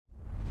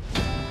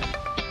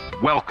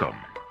Welcome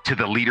to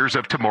the Leaders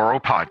of Tomorrow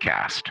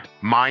podcast.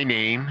 My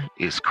name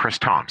is Chris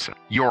Thompson,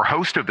 your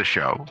host of the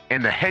show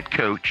and the head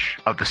coach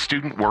of the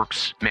Student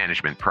Works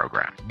Management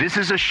Program. This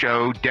is a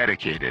show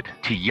dedicated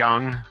to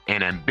young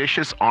and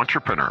ambitious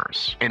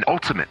entrepreneurs and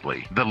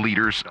ultimately the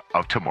leaders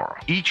of tomorrow.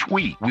 Each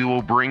week, we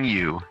will bring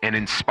you an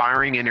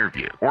inspiring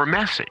interview or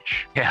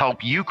message to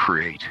help you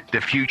create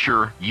the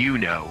future you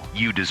know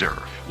you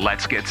deserve.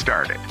 Let's get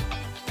started.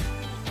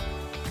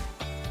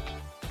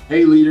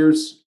 Hey,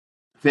 leaders.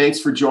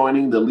 Thanks for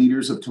joining the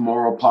Leaders of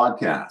Tomorrow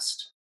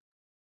podcast.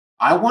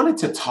 I wanted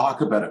to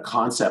talk about a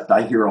concept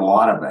I hear a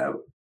lot about,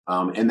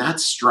 and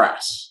that's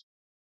stress.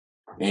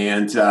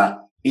 And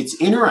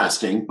it's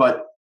interesting,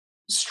 but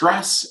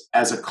stress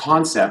as a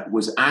concept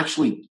was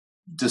actually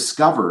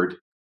discovered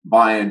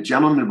by a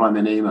gentleman by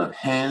the name of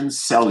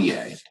Hans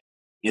Selye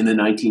in the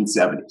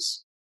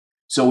 1970s.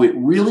 So it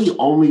really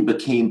only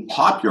became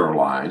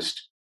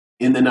popularized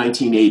in the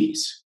 1980s.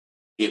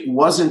 It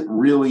wasn't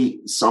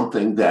really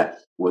something that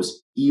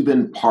was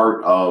even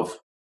part of,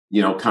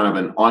 kind of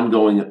an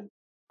ongoing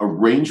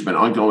arrangement,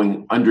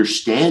 ongoing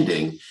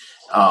understanding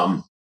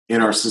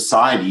in our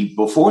society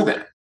before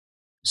then.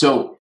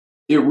 So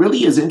it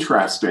really is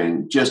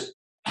interesting just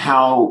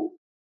how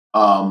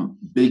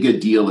big a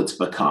deal it's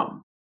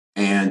become.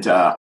 And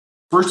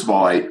first of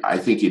all, I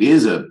think it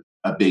is a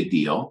big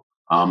deal.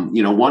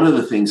 One of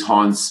the things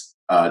Hans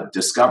Selye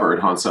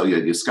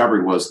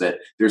discovered was that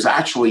there's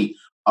actually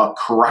a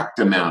correct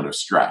amount of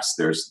stress.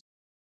 There's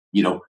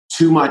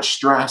too much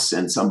stress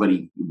and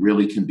somebody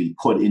really can be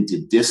put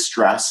into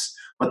distress,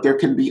 but there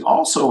can be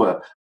also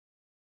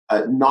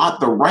a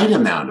not the right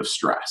amount of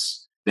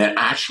stress that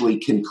actually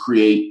can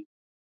create,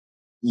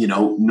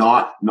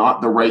 not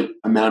the right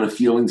amount of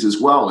feelings as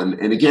well.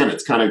 And again,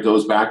 it kind of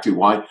goes back to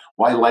why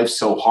life's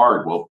so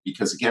hard. Well,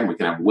 because again, we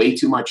can have way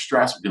too much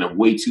stress. We can have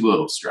way too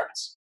little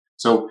stress.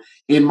 So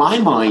in my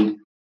mind,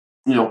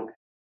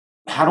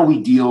 how do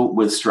we deal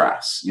with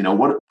stress?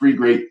 What are 3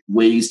 great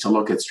ways to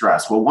look at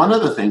stress? Well, one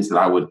of the things that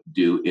I would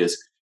do is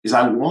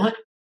I want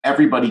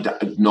everybody to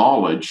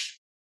acknowledge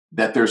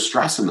that there's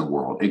stress in the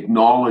world,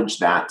 acknowledge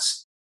that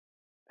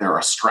there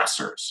are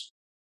stressors,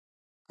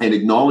 and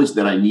acknowledge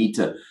that I need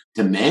to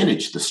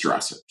manage the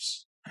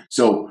stressors.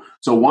 So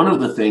one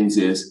of the things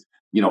is,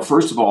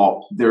 first of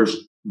all,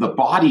 the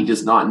body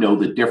does not know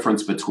the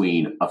difference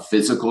between a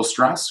physical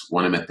stress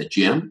when I'm at the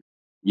gym,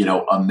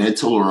 a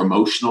mental or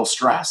emotional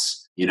stress,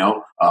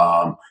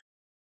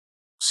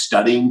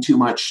 studying too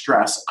much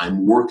stress,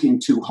 I'm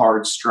working too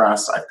hard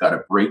stress, I've got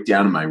a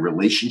breakdown in my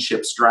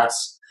relationship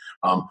stress.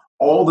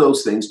 All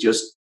those things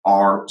just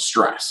are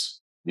stress.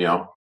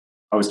 I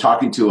was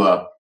talking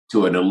to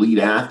an elite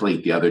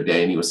athlete the other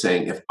day, and he was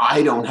saying, if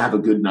I don't have a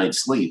good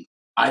night's sleep,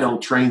 I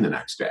don't train the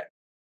next day.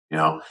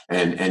 And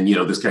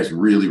this guy's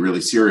really,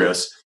 really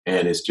serious.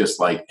 And it's just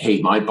like,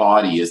 hey, my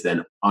body is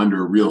then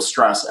under real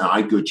stress and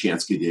I good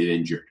chance could get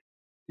injured.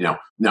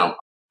 Now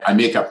I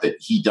make up that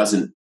he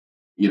doesn't,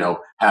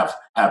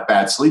 have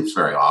bad sleeps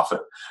very often,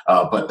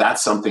 but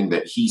that's something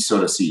that he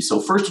sort of sees.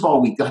 So first of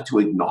all, we got to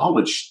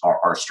acknowledge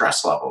our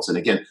stress levels. And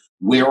again,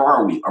 where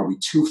are we? Are we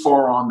too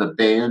far on the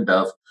band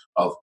of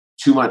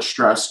too much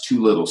stress,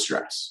 too little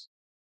stress?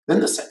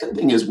 Then the second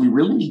thing is we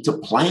really need to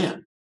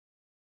plan.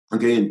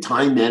 Okay, and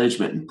time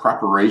management and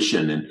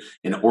preparation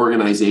and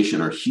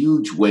organization are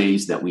huge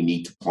ways that we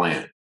need to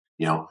plan.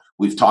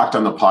 We've talked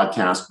on the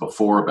podcast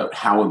before about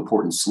how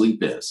important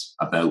sleep is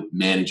about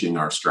managing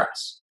our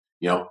stress.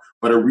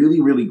 But a really,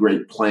 really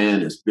great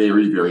plan is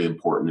very, very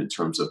important in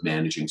terms of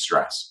managing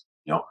stress.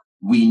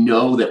 We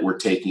know that we're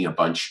taking a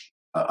bunch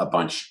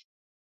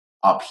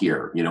up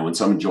here. When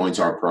someone joins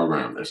our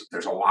program,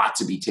 there's a lot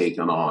to be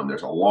taken on.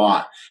 There's a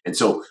lot, and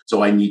so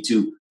I need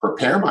to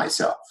prepare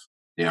myself.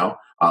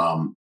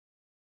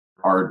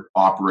 Our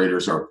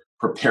operators are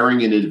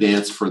preparing in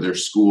advance for their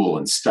school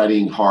and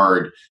studying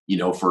hard,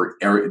 for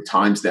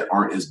times that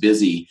aren't as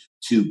busy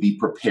to be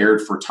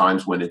prepared for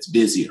times when it's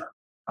busier.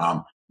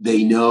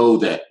 They know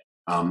that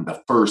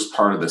the first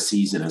part of the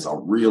season is a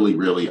really,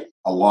 really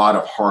a lot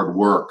of hard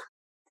work.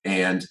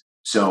 And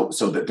so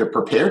that they're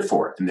prepared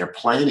for it and they're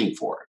planning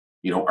for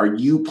it. Are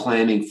you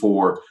planning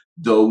for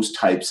those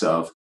types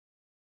of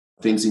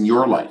things in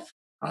your life?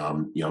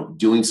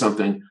 Doing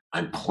something,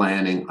 I'm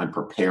planning, I'm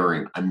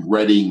preparing, I'm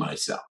readying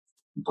myself,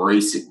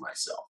 embracing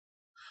myself.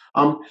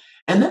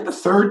 And then the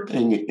third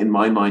thing in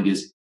my mind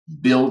is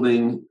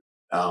building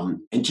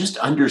and just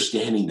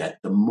understanding that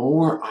the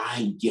more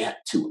I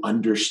get to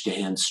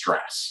understand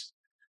stress,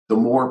 the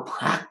more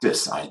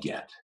practice I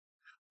get.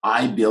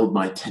 I build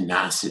my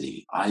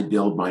tenacity, I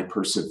build my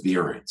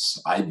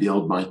perseverance, I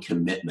build my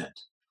commitment.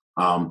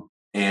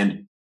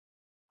 And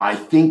I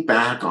think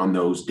back on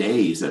those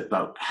days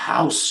about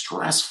how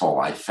stressful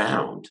I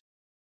found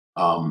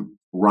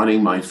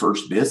running my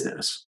first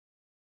business,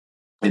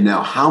 and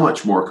now how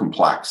much more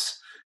complex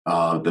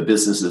the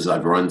businesses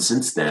I've run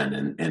since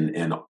then,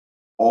 and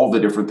all the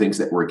different things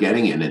that we're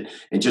getting in,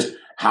 and just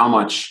how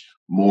much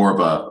more of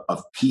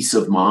a peace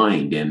of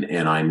mind,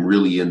 and I'm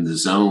really in the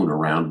zone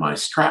around my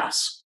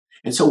stress.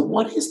 And so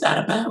what is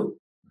that about?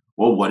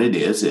 Well, what it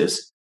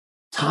is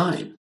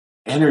time,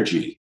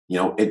 energy,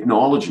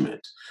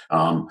 acknowledgement,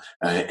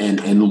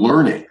 and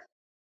learning.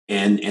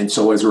 And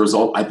so as a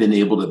result, I've been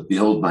able to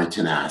build my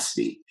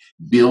tenacity,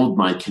 build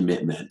my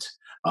commitment,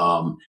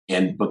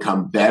 and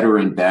become better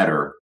and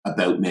better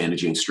about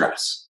managing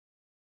stress.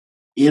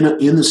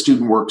 In the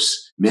Student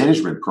Works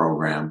management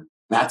program,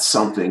 that's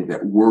something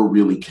that we're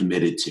really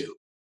committed to,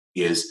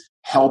 is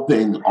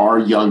helping our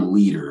young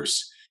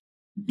leaders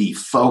be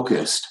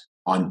focused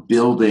on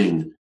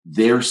building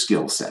their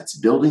skill sets,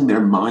 building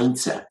their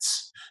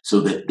mindsets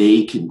so that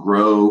they can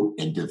grow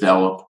and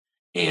develop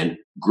and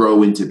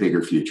grow into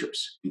bigger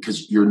futures.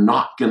 Because you're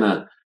not going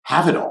to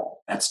have it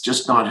all. That's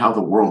just not how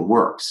the world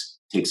works.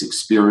 It takes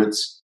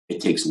experience, it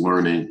takes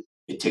learning,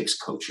 it takes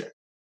coaching.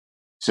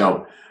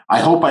 So I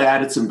hope I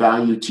added some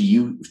value to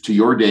you, to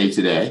your day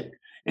today.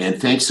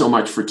 And thanks so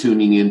much for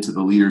tuning in to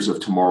the Leaders of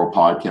Tomorrow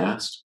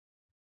podcast.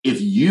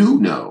 If you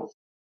know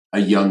a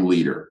young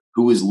leader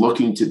who is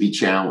looking to be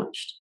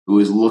challenged, who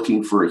is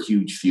looking for a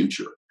huge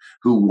future,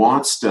 who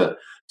wants to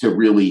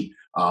really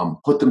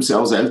put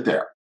themselves out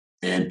there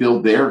and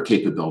build their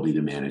capability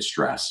to manage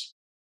stress,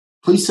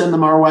 please send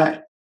them our way.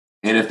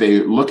 And if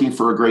they're looking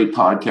for a great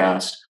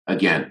podcast,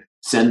 again,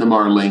 send them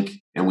our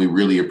link, and we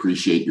really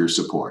appreciate your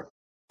support.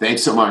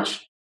 Thanks so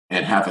much,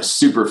 and have a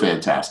super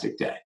fantastic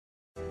day.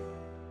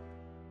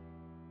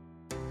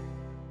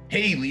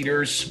 Hey,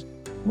 leaders,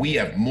 we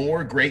have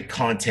more great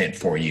content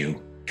for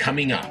you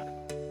coming up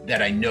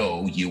that I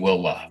know you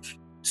will love.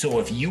 So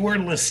if you are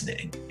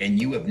listening and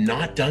you have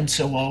not done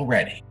so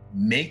already,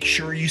 make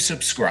sure you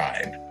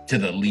subscribe to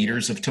the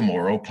Leaders of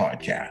Tomorrow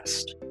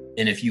podcast.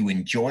 And if you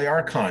enjoy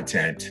our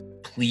content,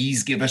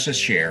 please give us a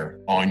share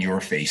on your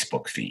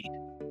Facebook feed.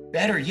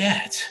 Better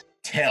yet,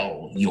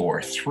 tell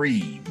your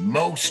 3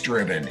 most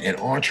driven and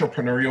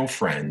entrepreneurial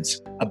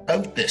friends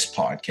about this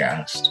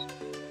podcast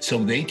so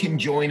they can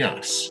join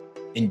us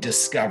in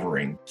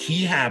discovering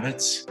key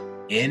habits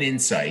and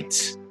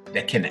insights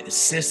that can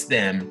assist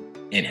them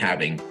in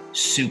having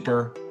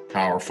super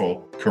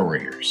powerful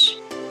careers.